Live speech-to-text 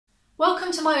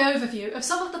Welcome to my overview of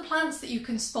some of the plants that you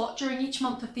can spot during each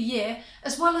month of the year,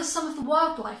 as well as some of the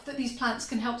wildlife that these plants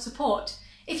can help support.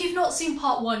 If you've not seen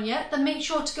part 1 yet, then make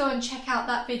sure to go and check out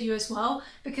that video as well,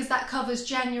 because that covers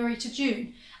January to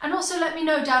June. And also let me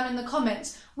know down in the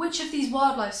comments which of these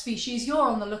wildlife species you're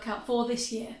on the lookout for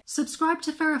this year. Subscribe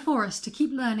to Ferroforest to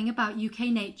keep learning about UK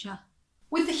nature.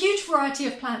 With the huge variety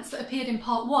of plants that appeared in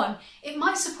part 1, it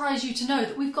might surprise you to know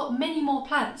that we've got many more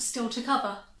plants still to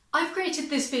cover. I've created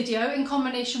this video in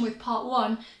combination with part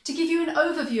 1 to give you an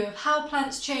overview of how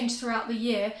plants change throughout the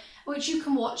year, which you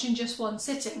can watch in just one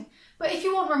sitting. But if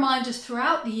you want reminders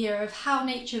throughout the year of how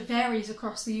nature varies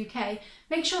across the UK,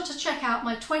 make sure to check out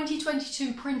my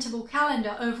 2022 printable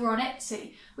calendar over on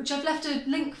Etsy, which I've left a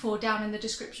link for down in the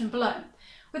description below.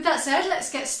 With that said,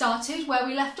 let's get started where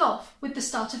we left off, with the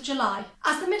start of July.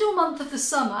 As the middle month of the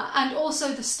summer and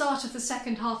also the start of the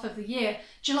second half of the year,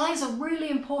 July is a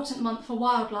really important month for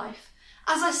wildlife.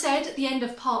 As I said at the end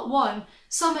of part 1,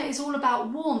 summer is all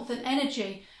about warmth and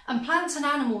energy, and plants and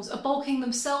animals are bulking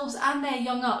themselves and their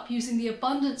young up using the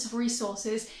abundance of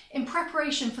resources in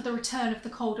preparation for the return of the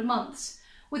colder months.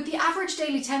 With the average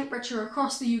daily temperature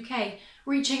across the UK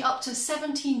reaching up to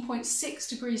 17.6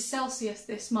 degrees Celsius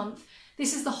this month,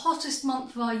 this is the hottest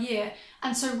month of our year,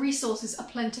 and so resources are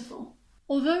plentiful.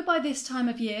 Although by this time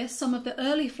of year some of the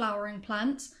early flowering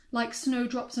plants, like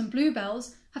snowdrops and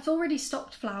bluebells, have already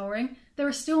stopped flowering, there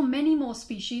are still many more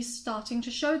species starting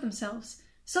to show themselves.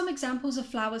 Some examples of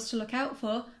flowers to look out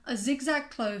for are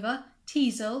zigzag clover,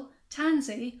 teasel,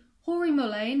 tansy, hoary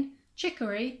mullein,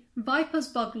 chicory, viper's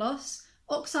bugloss,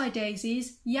 oxeye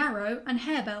daisies, yarrow and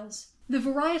harebells. The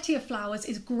variety of flowers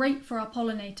is great for our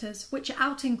pollinators, which are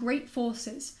out in great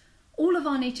forces. All of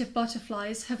our native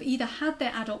butterflies have either had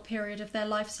their adult period of their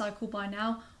life cycle by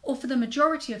now, or for the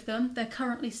majority of them, they're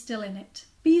currently still in it.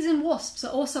 Bees and wasps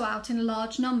are also out in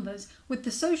large numbers, with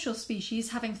the social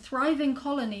species having thriving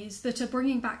colonies that are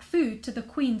bringing back food to the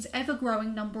queen's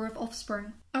ever-growing number of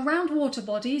offspring. Around water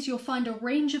bodies, you'll find a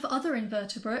range of other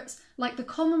invertebrates, like the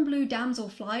common blue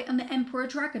damselfly and the emperor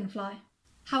dragonfly.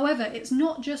 However, it's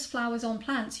not just flowers on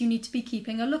plants you need to be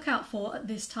keeping a lookout for at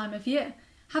this time of year.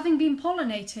 Having been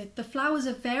pollinated, the flowers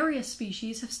of various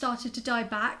species have started to die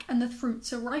back and the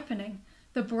fruits are ripening.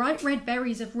 The bright red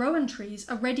berries of rowan trees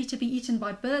are ready to be eaten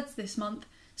by birds this month,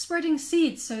 spreading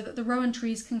seeds so that the rowan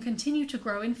trees can continue to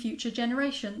grow in future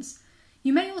generations.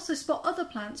 You may also spot other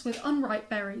plants with unripe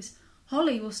berries.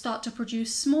 Holly will start to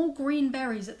produce small green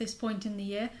berries at this point in the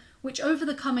year, which over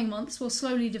the coming months will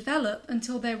slowly develop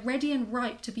until they're ready and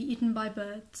ripe to be eaten by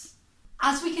birds.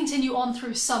 As we continue on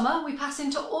through summer, we pass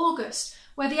into August,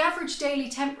 where the average daily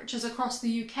temperatures across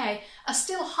the UK are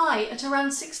still high at around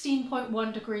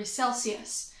 16.1 degrees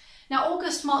Celsius. Now,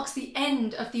 August marks the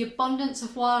end of the abundance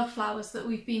of wildflowers that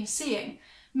we've been seeing.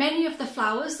 Many of the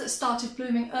flowers that started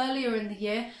blooming earlier in the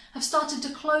year have started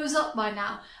to close up by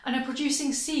now and are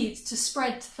producing seeds to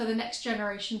spread for the next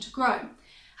generation to grow.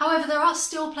 However, there are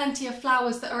still plenty of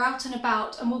flowers that are out and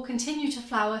about and will continue to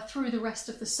flower through the rest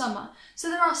of the summer, so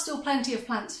there are still plenty of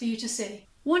plants for you to see.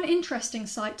 One interesting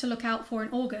sight to look out for in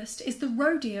August is the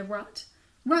roe deer rut.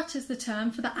 Rut is the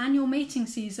term for the annual mating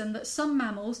season that some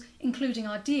mammals, including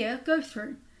our deer, go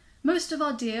through. Most of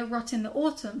our deer rut in the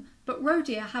autumn, but roe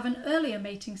deer have an earlier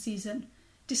mating season.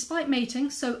 Despite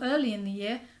mating so early in the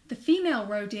year, the female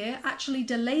roe deer actually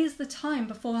delays the time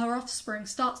before her offspring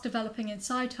starts developing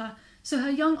inside her, so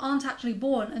her young aren't actually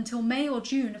born until May or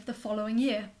June of the following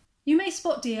year. You may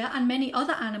spot deer and many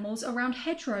other animals around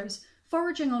hedgerows,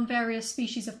 foraging on various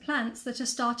species of plants that are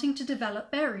starting to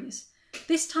develop berries.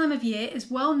 This time of year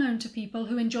is well known to people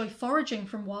who enjoy foraging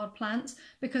from wild plants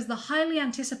because the highly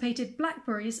anticipated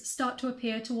blackberries start to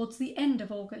appear towards the end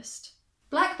of August.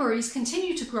 Blackberries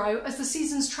continue to grow as the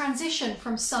seasons transition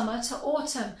from summer to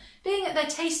autumn, being at their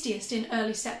tastiest in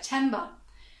early September.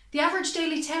 The average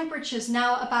daily temperature is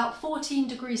now about 14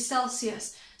 degrees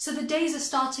Celsius, so the days are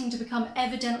starting to become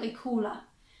evidently cooler.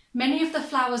 Many of the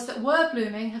flowers that were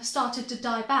blooming have started to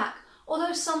die back,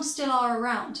 although some still are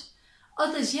around.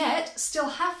 Others yet still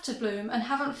have to bloom and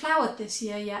haven't flowered this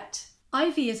year yet.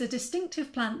 Ivy is a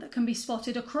distinctive plant that can be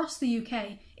spotted across the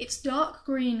UK, its dark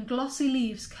green, glossy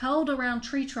leaves curled around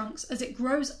tree trunks as it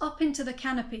grows up into the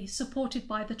canopy supported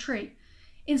by the tree.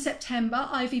 In September,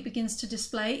 ivy begins to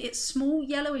display its small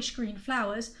yellowish-green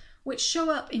flowers, which show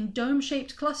up in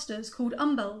dome-shaped clusters called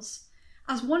umbels.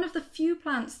 As one of the few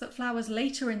plants that flowers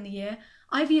later in the year,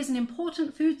 ivy is an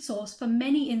important food source for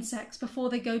many insects before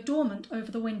they go dormant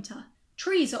over the winter.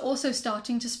 Trees are also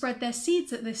starting to spread their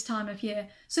seeds at this time of year,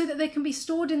 so that they can be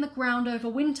stored in the ground over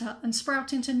winter and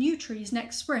sprout into new trees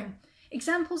next spring.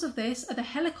 Examples of this are the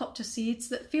helicopter seeds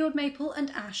that field maple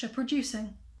and ash are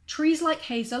producing. Trees like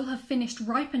hazel have finished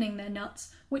ripening their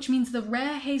nuts, which means the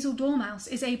rare hazel dormouse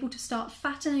is able to start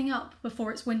fattening up before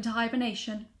its winter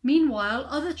hibernation. Meanwhile,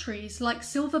 other trees like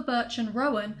silver birch and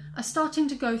rowan are starting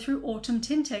to go through autumn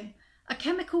tinting. A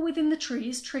chemical within the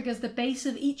trees triggers the base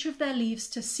of each of their leaves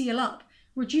to seal up,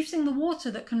 reducing the water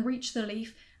that can reach the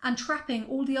leaf and trapping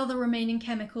all the other remaining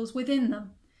chemicals within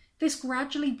them. This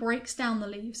gradually breaks down the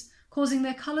leaves, causing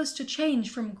their colours to change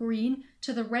from green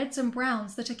to the reds and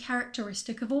browns that are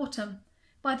characteristic of autumn.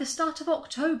 By the start of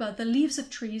October, the leaves of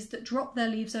trees that drop their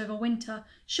leaves over winter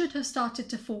should have started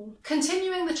to fall.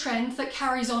 Continuing the trend that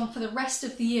carries on for the rest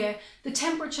of the year, the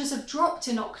temperatures have dropped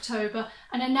in October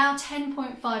and are now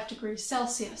 10.5 degrees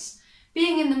Celsius.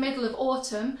 Being in the middle of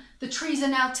autumn, the trees are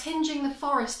now tinging the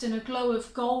forest in a glow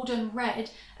of gold and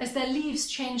red as their leaves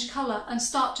change colour and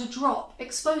start to drop,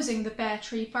 exposing the bare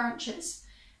tree branches.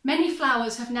 Many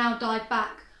flowers have now died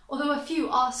back, although a few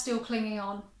are still clinging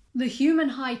on. The human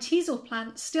high teasel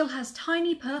plant still has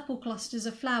tiny purple clusters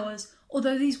of flowers,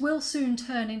 although these will soon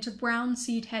turn into brown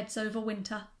seed heads over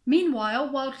winter.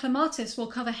 Meanwhile, wild clematis will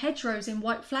cover hedgerows in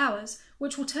white flowers,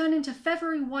 which will turn into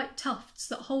feathery white tufts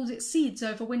that hold its seeds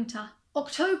over winter.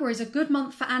 October is a good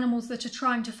month for animals that are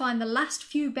trying to find the last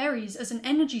few berries as an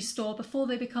energy store before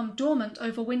they become dormant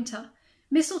over winter.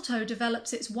 Mistletoe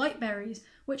develops its white berries,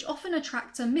 which often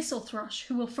attracts a mistle thrush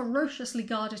who will ferociously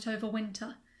guard it over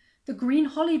winter. The green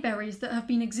holly berries that have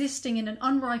been existing in an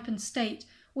unripened state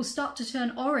will start to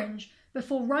turn orange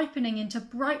before ripening into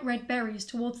bright red berries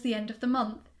towards the end of the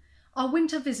month. Our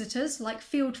winter visitors, like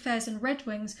fieldfares and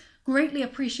redwings, greatly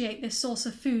appreciate this source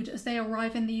of food as they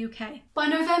arrive in the UK. By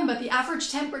November, the average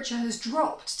temperature has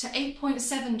dropped to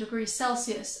 8.7 degrees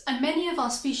Celsius, and many of our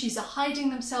species are hiding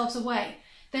themselves away.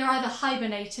 They're either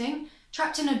hibernating,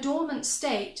 trapped in a dormant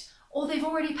state, or they've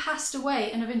already passed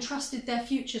away and have entrusted their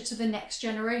future to the next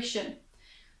generation.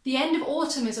 The end of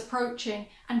autumn is approaching,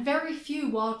 and very few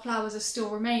wildflowers are still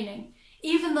remaining.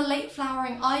 Even the late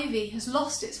flowering ivy has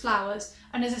lost its flowers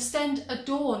and is instead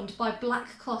adorned by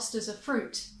black clusters of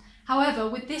fruit. However,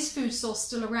 with this food source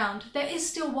still around, there is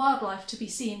still wildlife to be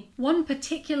seen. One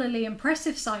particularly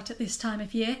impressive sight at this time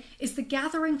of year is the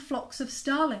gathering flocks of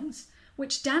starlings,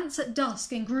 which dance at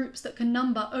dusk in groups that can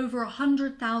number over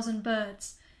 100,000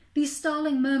 birds. These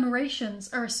starling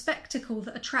murmurations are a spectacle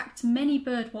that attracts many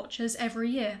bird watchers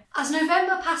every year. As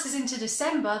November passes into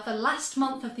December, the last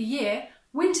month of the year,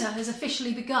 winter has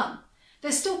officially begun.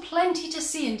 There's still plenty to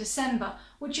see in December,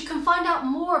 which you can find out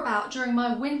more about during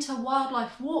my winter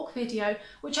wildlife walk video,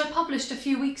 which I published a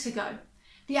few weeks ago.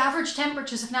 The average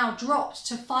temperatures have now dropped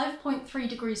to 5.3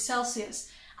 degrees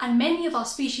Celsius, and many of our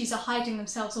species are hiding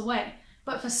themselves away.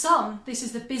 But for some, this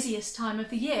is the busiest time of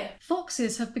the year.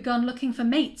 Foxes have begun looking for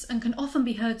mates and can often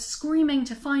be heard screaming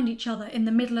to find each other in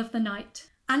the middle of the night.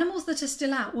 Animals that are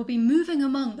still out will be moving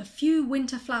among the few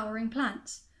winter flowering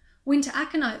plants. Winter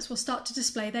aconites will start to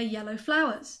display their yellow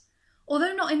flowers.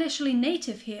 Although not initially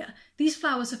native here, these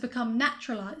flowers have become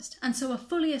naturalised and so are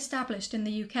fully established in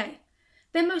the UK.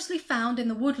 They're mostly found in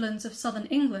the woodlands of southern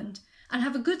England and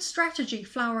have a good strategy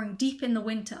flowering deep in the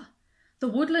winter. The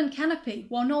woodland canopy,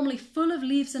 while normally full of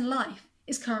leaves and life,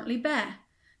 is currently bare.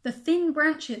 The thin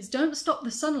branches don't stop the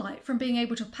sunlight from being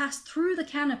able to pass through the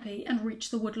canopy and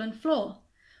reach the woodland floor.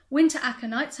 Winter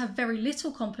aconites have very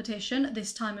little competition at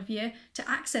this time of year to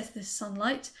access this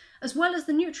sunlight, as well as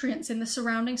the nutrients in the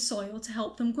surrounding soil to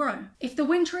help them grow. If the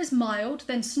winter is mild,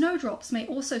 then snowdrops may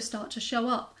also start to show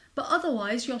up, but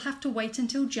otherwise you'll have to wait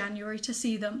until January to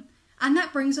see them. And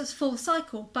that brings us full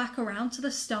cycle back around to the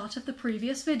start of the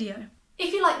previous video.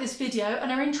 If you like this video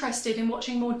and are interested in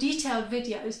watching more detailed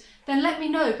videos, then let me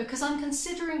know, because I'm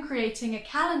considering creating a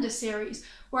calendar series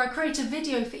where I create a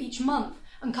video for each month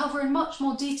and cover in much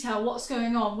more detail what's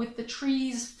going on with the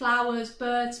trees, flowers,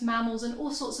 birds, mammals and all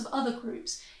sorts of other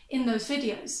groups in those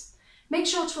videos. Make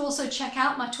sure to also check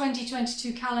out my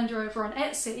 2022 calendar over on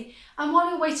Etsy, and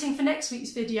while you're waiting for next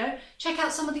week's video, check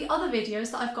out some of the other videos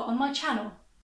that I've got on my channel.